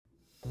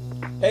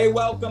Hey,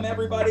 welcome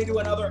everybody to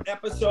another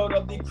episode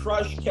of the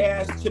Crush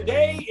Cast.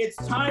 Today it's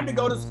time to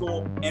go to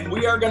school and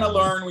we are going to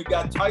learn. We've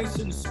got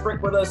Tyson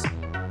Sprick with us.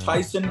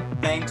 Tyson,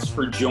 thanks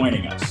for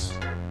joining us.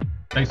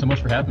 Thanks so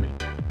much for having me.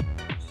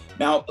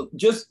 Now,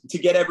 just to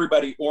get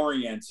everybody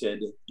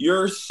oriented,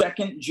 you're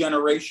second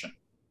generation.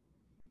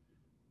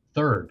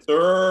 Third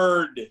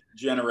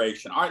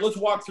Generation. All right, let's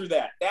walk through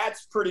that.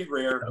 That's pretty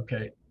rare.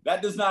 Okay.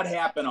 That does not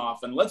happen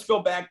often. Let's go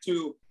back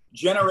to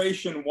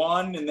generation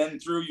one and then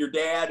through your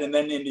dad and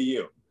then into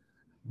you.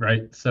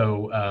 Right.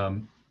 So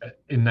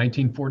in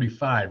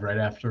 1945, right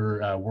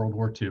after World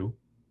War II,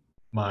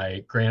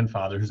 my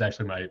grandfather, who's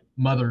actually my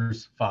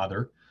mother's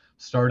father,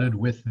 started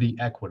with the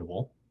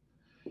Equitable.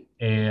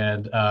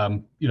 And,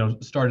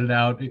 started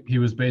out, he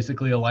was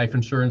basically a life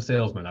insurance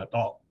salesman,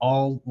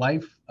 all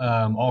life,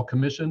 all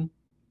commission.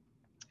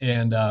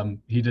 And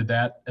he did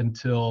that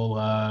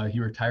until he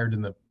retired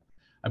in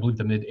I believe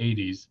the mid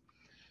 80s.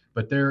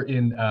 But there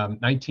in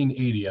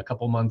 1980, a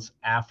couple months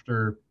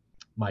after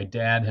my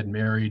dad had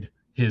married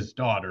his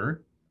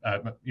daughter,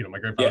 my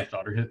grandfather's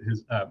daughter,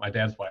 my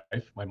dad's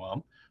wife, my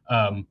mom,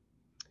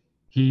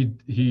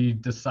 he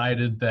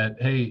decided that,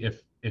 hey,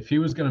 if he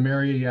was going to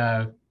marry,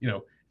 if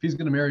he's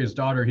going to marry his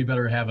daughter, he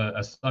better have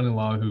a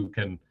son-in-law who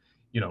can,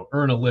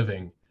 earn a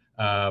living.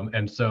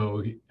 And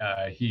so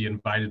he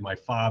invited my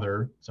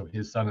father, so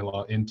his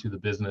son-in-law, into the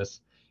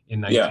business in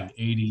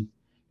 1980.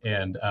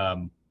 And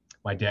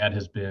my dad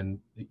has been,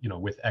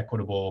 with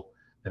Equitable,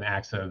 then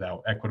AXA,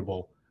 now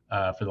Equitable,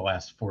 for the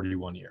last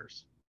 41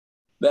 years.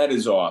 That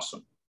is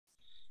awesome.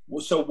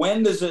 Well, so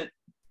when does it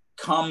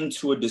come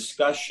to a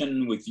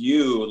discussion with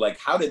you? Like,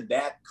 how did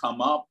that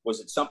come up? Was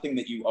it something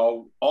that you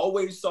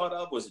always thought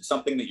of? Was it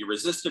something that you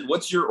resisted?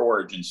 What's your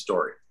origin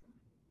story?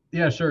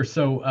 Yeah, sure.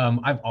 So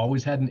I've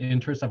always had an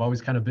interest. I've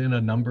always kind of been a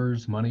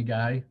numbers, money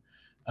guy.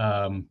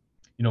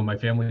 My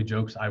family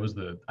jokes I was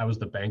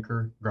the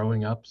banker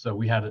growing up. So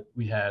we had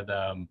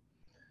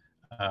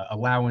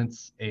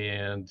allowance,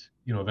 and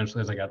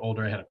eventually as I got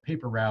older, I had a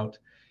paper route,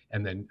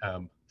 and then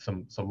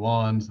some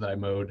lawns that I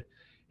mowed.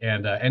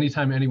 And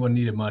anytime anyone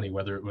needed money,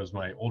 whether it was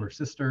my older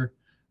sister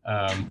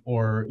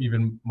or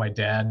even my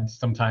dad,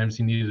 sometimes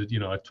he needed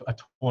a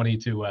 20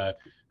 to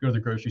go to the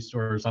grocery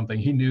store or something.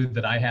 He knew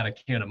that I had a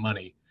can of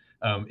money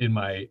in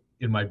my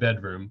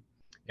bedroom,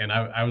 and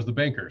I was the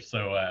banker.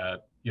 So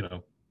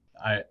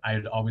I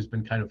had always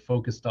been kind of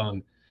focused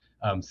on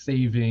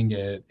saving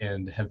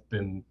and have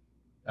been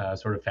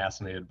sort of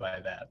fascinated by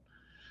that.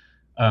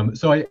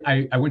 So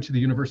I went to the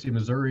University of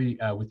Missouri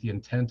with the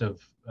intent of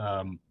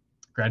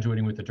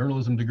graduating with a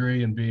journalism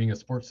degree and being a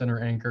sports center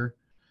anchor.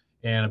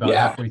 And about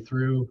halfway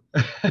through,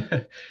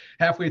 I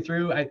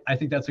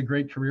think that's a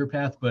great career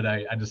path, but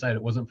I decided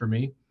it wasn't for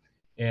me.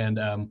 And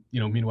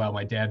meanwhile,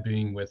 my dad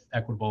being with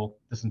Equitable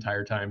this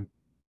entire time,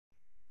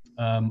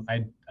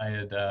 I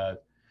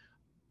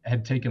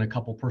had taken a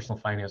couple personal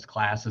finance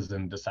classes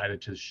and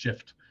decided to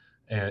shift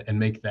and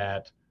make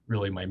that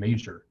really my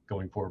major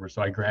going forward.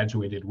 So I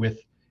graduated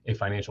with a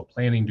financial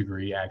planning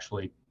degree,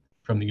 actually,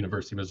 from the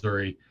University of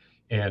Missouri.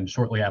 And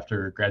shortly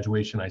after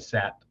graduation, I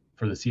sat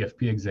for the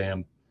CFP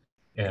exam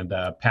and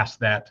passed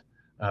that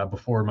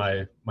before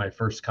my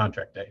first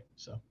contract day.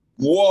 So.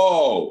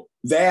 Whoa,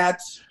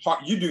 that's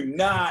hard. You do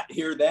not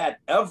hear that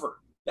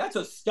ever. That's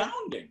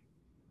astounding.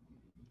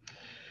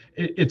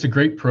 It's a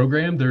great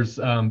program. There's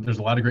a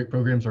lot of great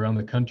programs around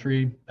the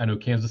country. I know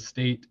Kansas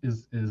State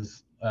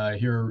is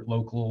here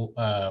local,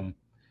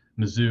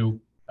 Mizzou,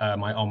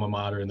 my alma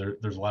mater, and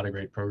there's a lot of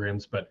great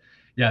programs. But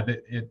yeah,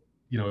 it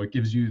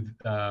gives you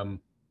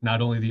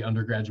not only the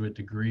undergraduate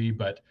degree,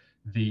 but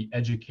the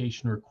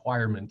education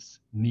requirements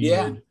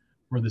needed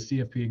for the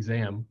CFP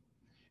exam.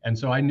 And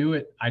so I knew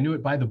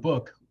it by the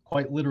book,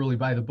 quite literally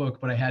by the book,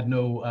 but I had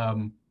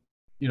no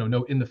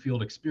no in the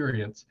field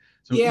experience.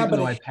 So even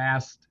though I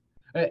passed,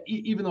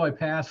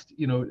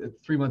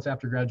 3 months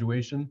after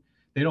graduation,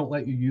 they don't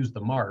let you use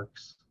the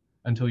marks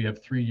until you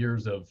have 3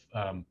 years of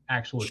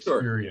actual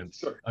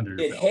experience under your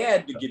belt. It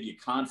had to give you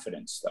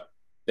confidence,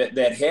 though.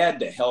 That had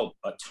to help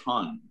a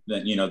ton.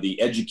 That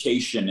the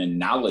education and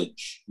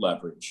knowledge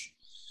leverage.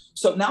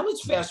 So now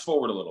let's fast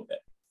forward a little bit.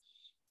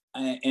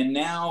 And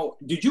now,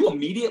 did you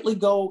immediately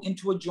go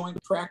into a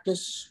joint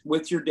practice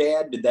with your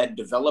dad? Did that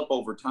develop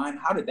over time?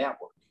 How did that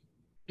work?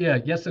 Yeah,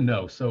 yes and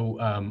no. So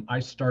I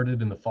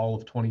started in the fall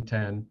of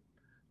 2010.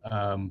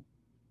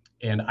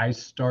 And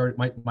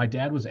my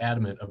dad was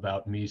adamant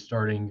about me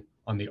starting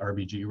on the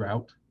RBG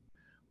route,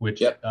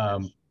 which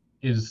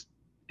is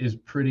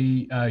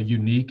pretty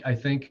unique, I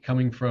think,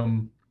 coming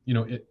from,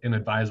 an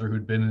advisor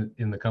who'd been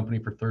in the company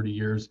for 30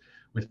 years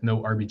with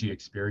no RBG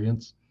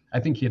experience. I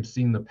think he had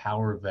seen the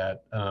power of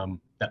that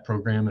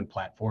program and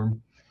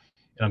platform.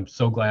 And I'm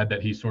so glad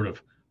that he sort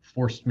of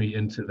forced me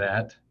into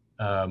that,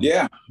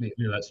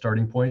 that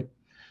starting point.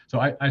 So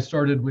I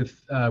started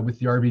with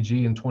the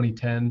RBG in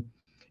 2010.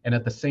 And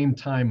at the same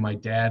time, my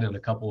dad and a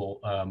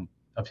couple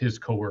of his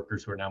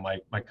coworkers, who are now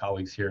my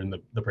colleagues here in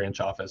the branch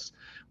office,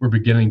 were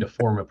beginning to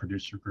form a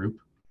producer group.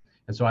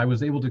 And so I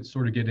was able to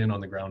sort of get in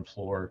on the ground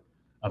floor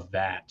of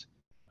that.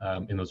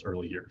 in those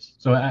early years.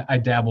 So I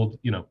dabbled,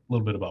 a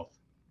little bit of both.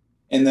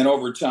 And then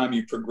over time,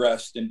 you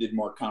progressed and did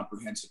more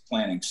comprehensive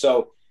planning.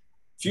 So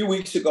a few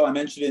weeks ago, I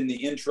mentioned in the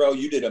intro,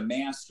 you did a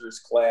master's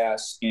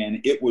class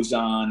and it was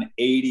on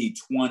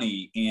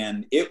 80/20,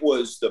 and it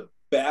was the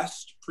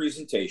best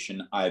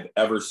presentation I've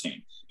ever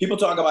seen. People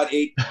talk about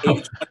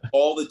 80/20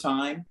 all the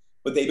time,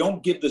 but they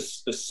don't give the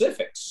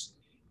specifics.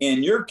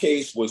 And your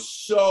case was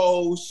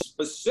so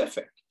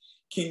specific.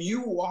 Can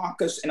you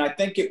walk us? And I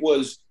think it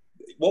was,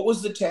 what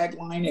was the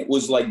tagline? It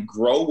was like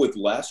grow with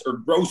less or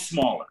grow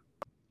smaller.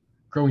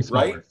 Growing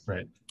smaller,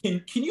 right?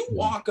 Can you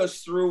walk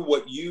us through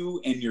what you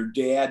and your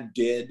dad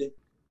did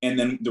and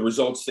then the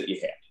results that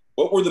you had?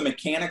 What were the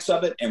mechanics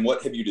of it and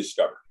what have you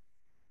discovered?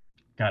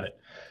 Got it.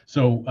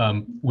 So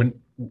when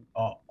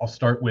I'll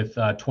start with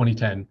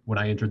 2010, when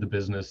I entered the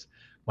business,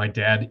 my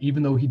dad,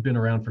 even though he'd been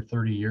around for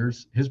 30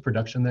 years, his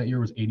production that year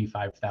was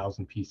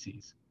 85,000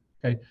 PCs.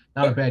 Okay,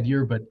 not a bad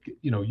year, but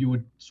you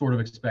would sort of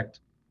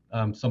expect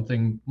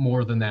something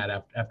more than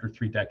that after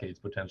 3 decades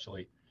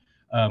potentially.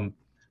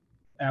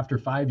 After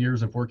 5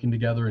 years of working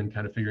together and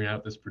kind of figuring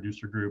out this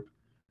producer group,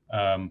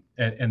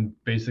 and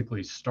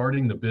basically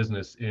starting the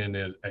business in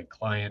a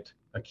client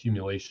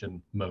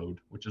accumulation mode,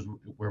 which is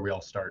where we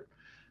all start.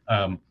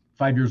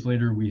 5 years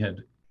later, we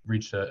had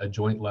reached a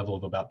joint level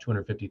of about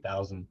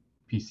 250,000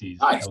 PCs.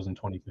 Nice. That was in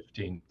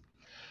 2015.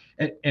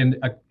 And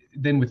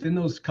then within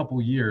those couple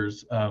of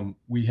years,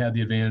 we had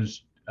the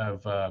advantage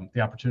of the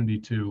opportunity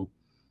to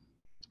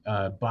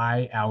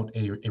buy out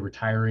a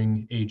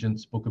retiring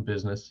agent's book of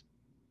business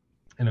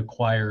and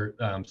acquire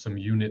some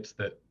units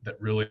that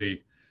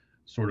really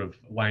sort of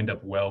lined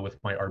up well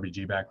with my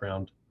RBG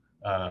background.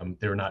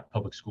 They were not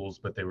public schools,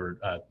 but they were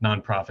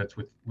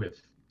nonprofits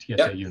with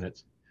TSA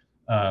units.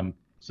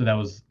 So that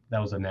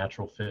was a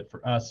natural fit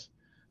for us.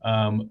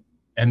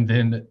 And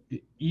then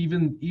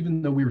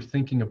even though we were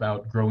thinking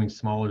about growing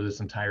smaller this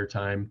entire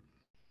time,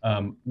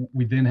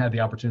 we then had the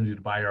opportunity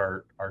to buy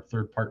our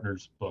third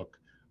partner's book,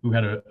 who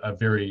had a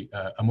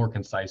more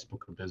concise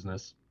book of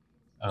business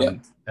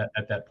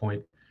at that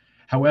point.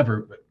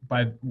 However,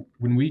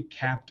 when we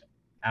capped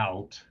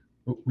out,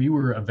 we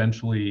were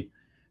eventually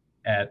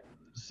at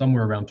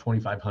somewhere around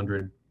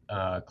 2,500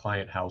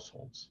 client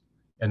households,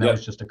 and that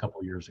was just a couple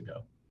of years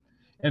ago.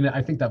 And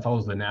I think that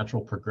follows the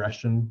natural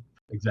progression.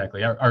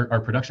 Exactly. Our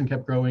production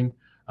kept growing,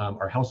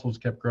 our households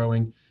kept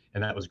growing,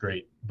 and that was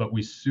great. But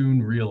we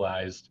soon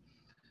realized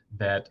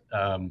that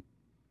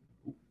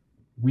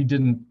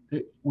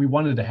we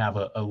wanted to have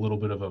a little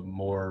bit of a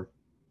more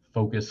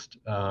focused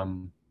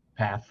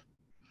path.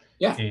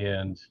 Yeah.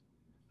 And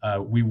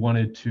we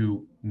wanted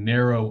to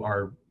narrow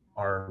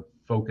our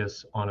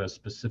focus on a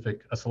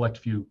select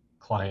few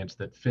clients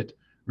that fit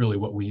really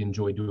what we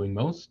enjoy doing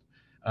most,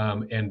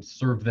 and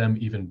serve them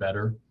even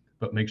better,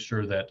 but make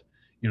sure that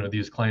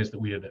these clients that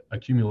we had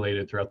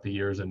accumulated throughout the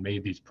years and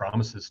made these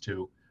promises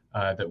to,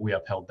 that we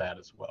upheld that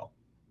as well.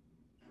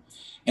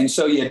 And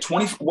so you had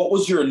what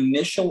was your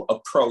initial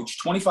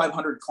approach?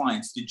 2,500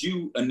 clients. Did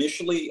you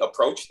initially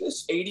approach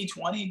this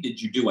 80/20?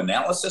 Did you do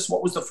analysis?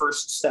 What was the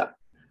first step?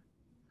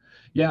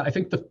 Yeah, I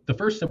think the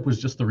first step was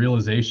just the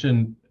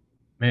realization,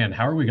 man,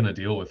 how are we going to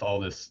deal with all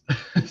this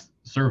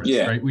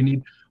service, right? We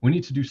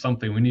need to do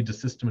something. We need to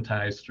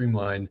systematize,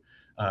 streamline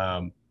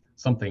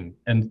something.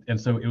 And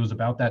so it was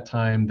about that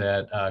time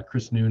that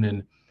Chris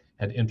Noonan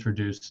had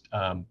introduced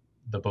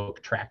the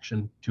book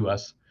Traction to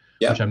us,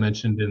 which I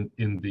mentioned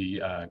in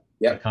the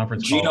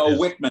conference call. Gino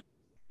Wickman.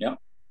 Yeah.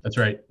 That's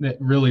right.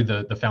 Really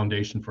the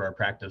foundation for our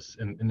practice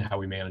and how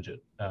we manage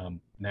it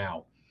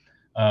now.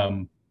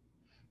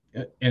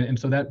 And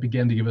so that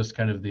began to give us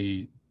kind of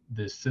the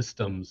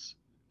systems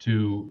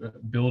to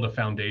build a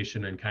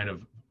foundation and kind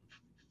of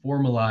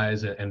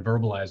formalize and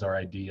verbalize our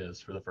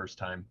ideas for the first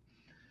time.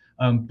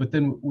 But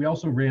then we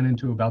also ran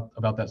into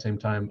about that same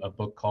time a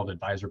book called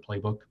Advisor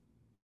Playbook.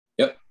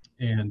 Yep.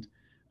 And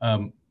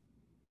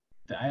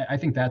I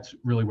think that's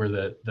really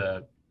where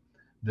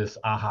this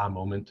aha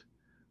moment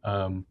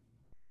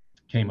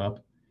came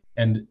up,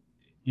 and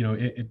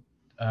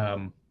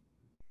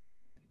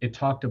it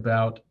talked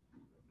about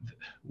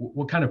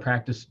what kind of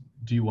practice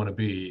do you want to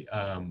be?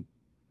 High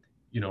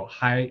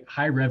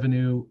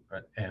revenue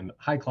and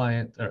high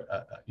client, or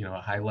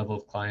a high level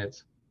of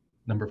clients,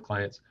 number of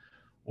clients,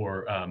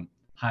 or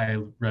high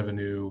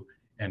revenue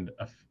and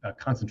a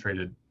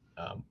concentrated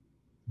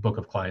book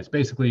of clients.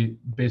 Basically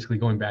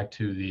going back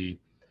to the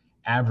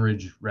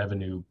average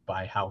revenue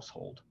by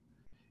household,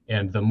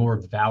 and the more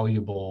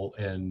valuable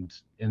and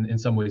in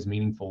some ways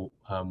meaningful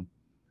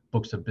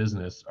books of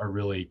business are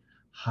really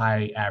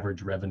high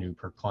average revenue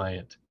per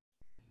client.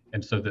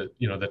 And so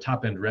the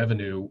top end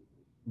revenue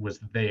was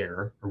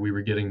there, or we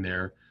were getting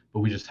there,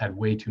 but we just had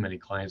way too many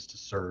clients to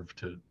serve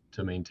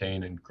to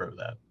maintain and grow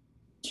that.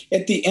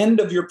 At the end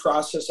of your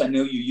process, I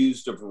know you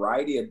used a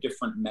variety of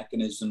different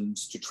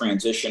mechanisms to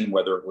transition,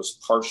 whether it was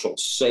partial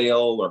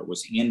sale or it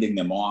was handing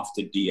them off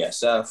to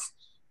DSF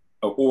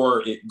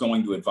or it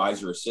going to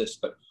advisor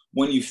assist. But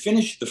when you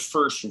finished the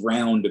first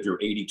round of your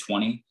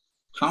 80/20,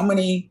 how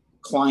many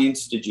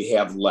clients did you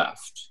have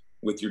left?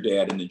 with your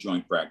dad in the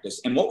joint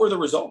practice, and what were the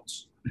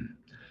results?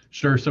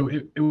 Sure. So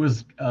it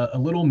was a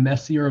little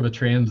messier of a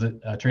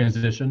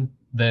transition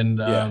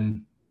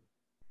than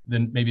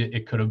maybe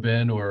it could have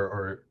been,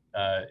 or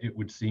it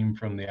would seem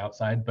from the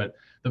outside. But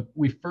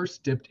we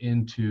first dipped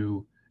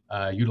into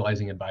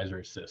utilizing Advisor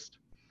Assist,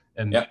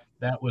 and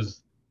that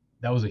was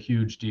a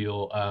huge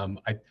deal.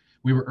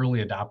 We were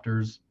early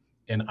adopters,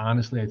 and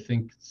honestly, I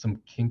think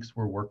some kinks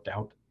were worked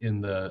out in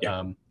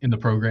the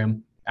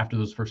program after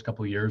those first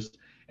couple of years.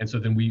 And so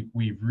then we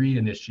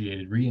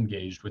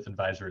re-engaged with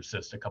Advisor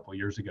Assist a couple of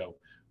years ago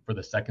for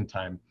the second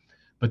time.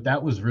 But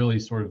that was really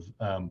sort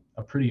of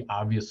a pretty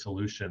obvious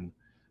solution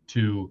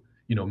to,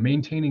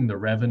 maintaining the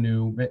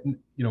revenue,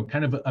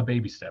 kind of a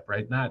baby step,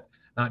 right? Not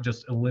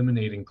just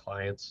eliminating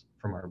clients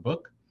from our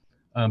book,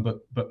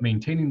 but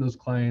maintaining those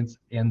clients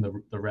and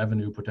the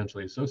revenue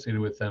potentially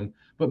associated with them,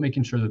 but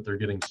making sure that they're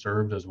getting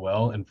served as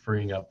well and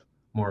freeing up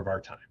more of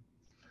our time.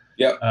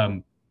 Yeah.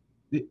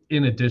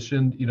 In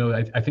addition,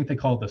 I think they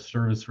call it the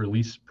service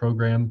release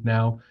program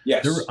now.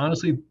 Yes.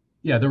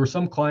 There were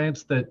some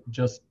clients that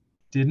just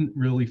didn't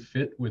really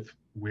fit with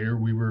where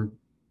we were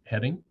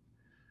heading.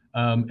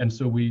 And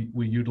so we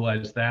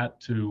utilized that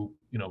to,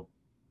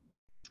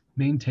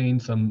 maintain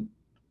some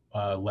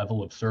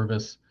level of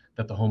service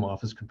that the home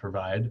office could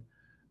provide,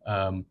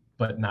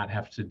 but not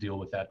have to deal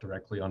with that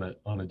directly on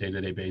a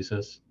day-to-day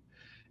basis.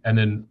 And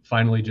then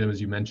finally, Jim,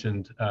 as you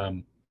mentioned,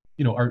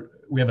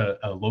 we have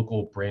a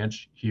local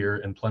branch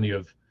here, and plenty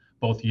of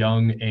both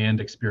young and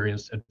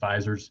experienced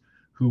advisors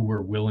who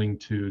were willing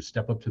to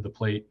step up to the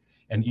plate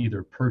and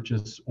either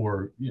purchase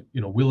or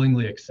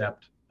willingly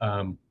accept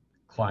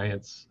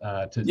clients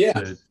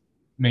to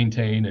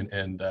maintain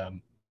and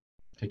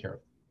take care of.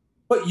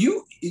 But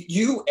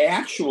you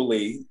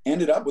actually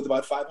ended up with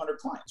about 500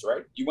 clients,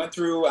 right? You went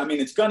through. I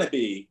mean, it's going to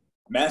be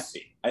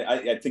messy.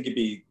 I think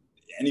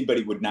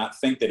anybody would not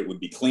think that it would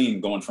be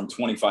clean going from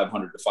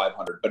 2,500 to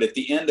 500. But at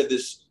the end of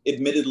this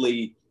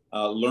admittedly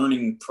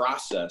learning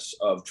process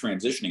of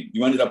transitioning,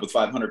 you ended up with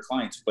 500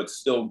 clients, but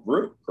still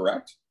grew,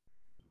 correct?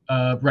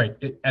 Right.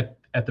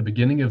 At the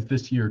beginning of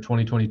this year,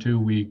 2022,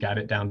 we got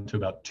it down to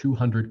about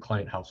 200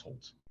 client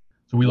households.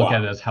 So we look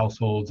at it as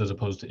households as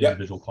opposed to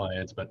individual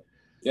clients. But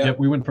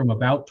we went from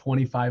about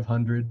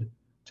 2,500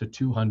 to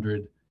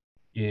 200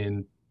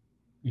 in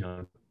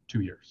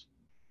 2 years.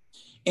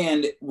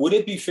 And would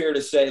it be fair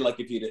to say, like,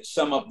 if you to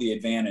sum up the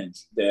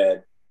advantage,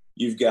 that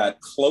you've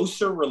got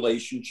closer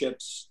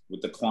relationships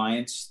with the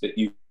clients that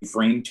you've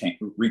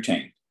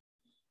retained,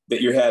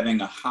 that you're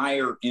having a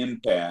higher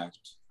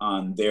impact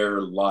on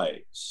their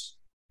lives,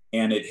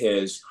 and it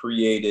has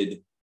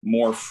created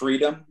more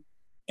freedom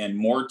and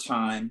more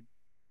time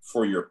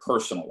for your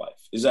personal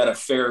life? Is that a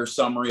fair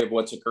summary of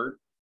what's occurred?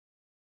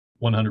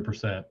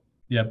 100%.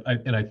 Yeah,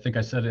 and I think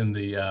I said in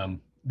the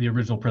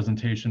original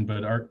presentation,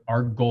 but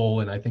our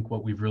goal, and I think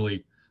what we've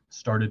really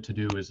started to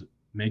do, is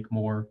make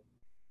more,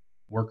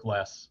 work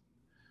less,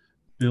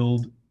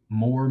 build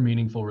more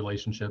meaningful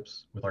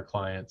relationships with our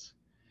clients,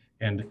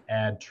 and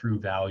add true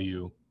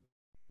value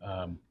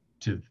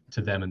to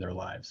them in their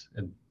lives.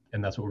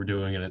 And that's what we're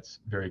doing, and it's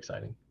very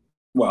exciting.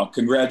 Well,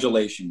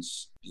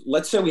 congratulations.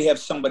 Let's say we have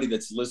somebody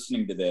that's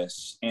listening to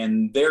this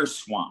and they're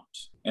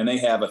swamped and they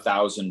have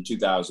 1,000,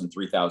 2,000,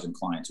 3,000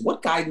 clients.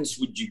 What guidance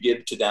would you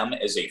give to them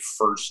as a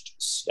first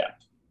step?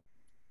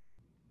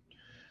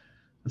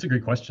 That's a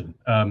great question.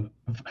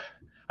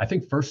 I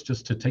think first,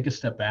 just to take a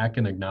step back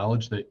and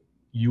acknowledge that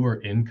you are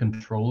in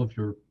control of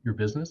your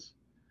business,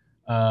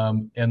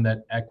 and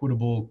that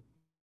Equitable,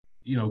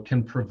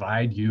 can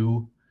provide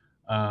you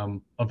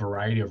a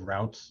variety of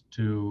routes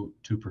to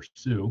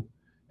pursue,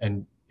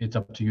 and it's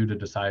up to you to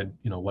decide,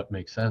 what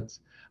makes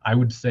sense. I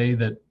would say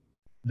that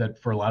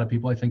for a lot of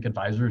people, I think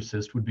Advisor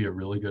Assist would be a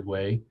really good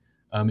way,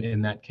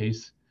 in that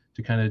case,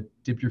 to kind of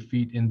dip your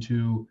feet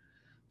into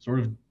sort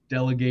of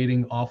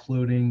delegating,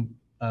 offloading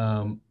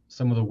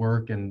some of the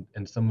work and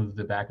some of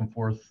the back and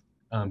forth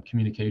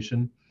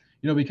communication.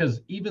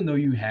 Because even though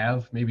you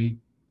have maybe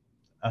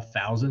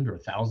 1,000 or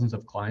thousands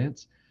of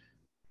clients,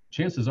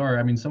 chances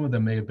are, some of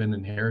them may have been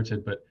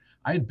inherited, but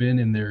I had been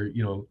in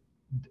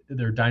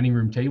their dining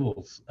room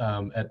tables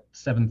at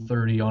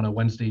 7:30 on a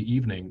Wednesday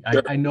evening.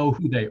 Sure. I know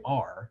who they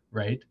are,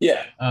 right?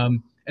 Yeah.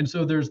 And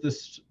so there's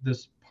this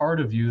part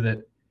of you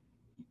that,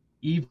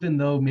 even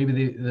though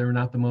maybe they're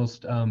not the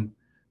most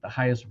the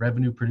highest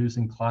revenue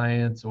producing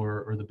clients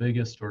or the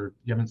biggest, or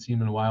you haven't seen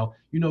them in a while,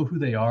 you know who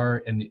they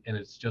are, and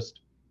it's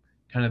just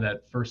kind of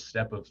that first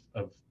step of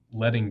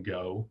letting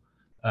go.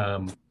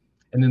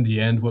 And in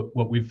the end,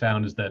 what we've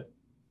found is that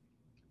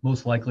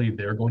most likely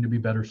they're going to be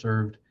better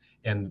served,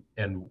 and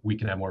we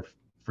can have more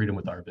freedom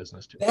with our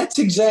business too. That's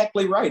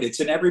exactly right. It's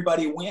an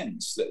everybody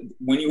wins.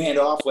 When you hand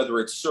off, whether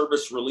it's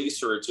service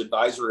release or it's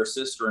Advisor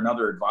Assist or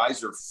another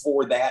advisor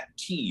for that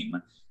team,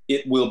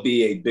 it will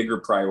be a bigger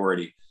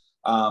priority.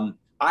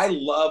 I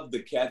love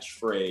the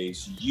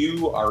catchphrase,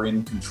 "You are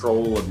in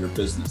control of your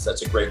business."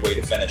 That's a great way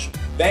to finish.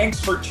 Thanks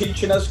for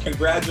teaching us.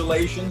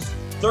 Congratulations.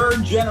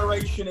 Third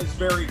generation is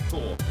very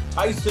cool.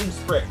 Tyson,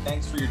 Sprick,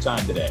 thanks for your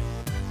time today.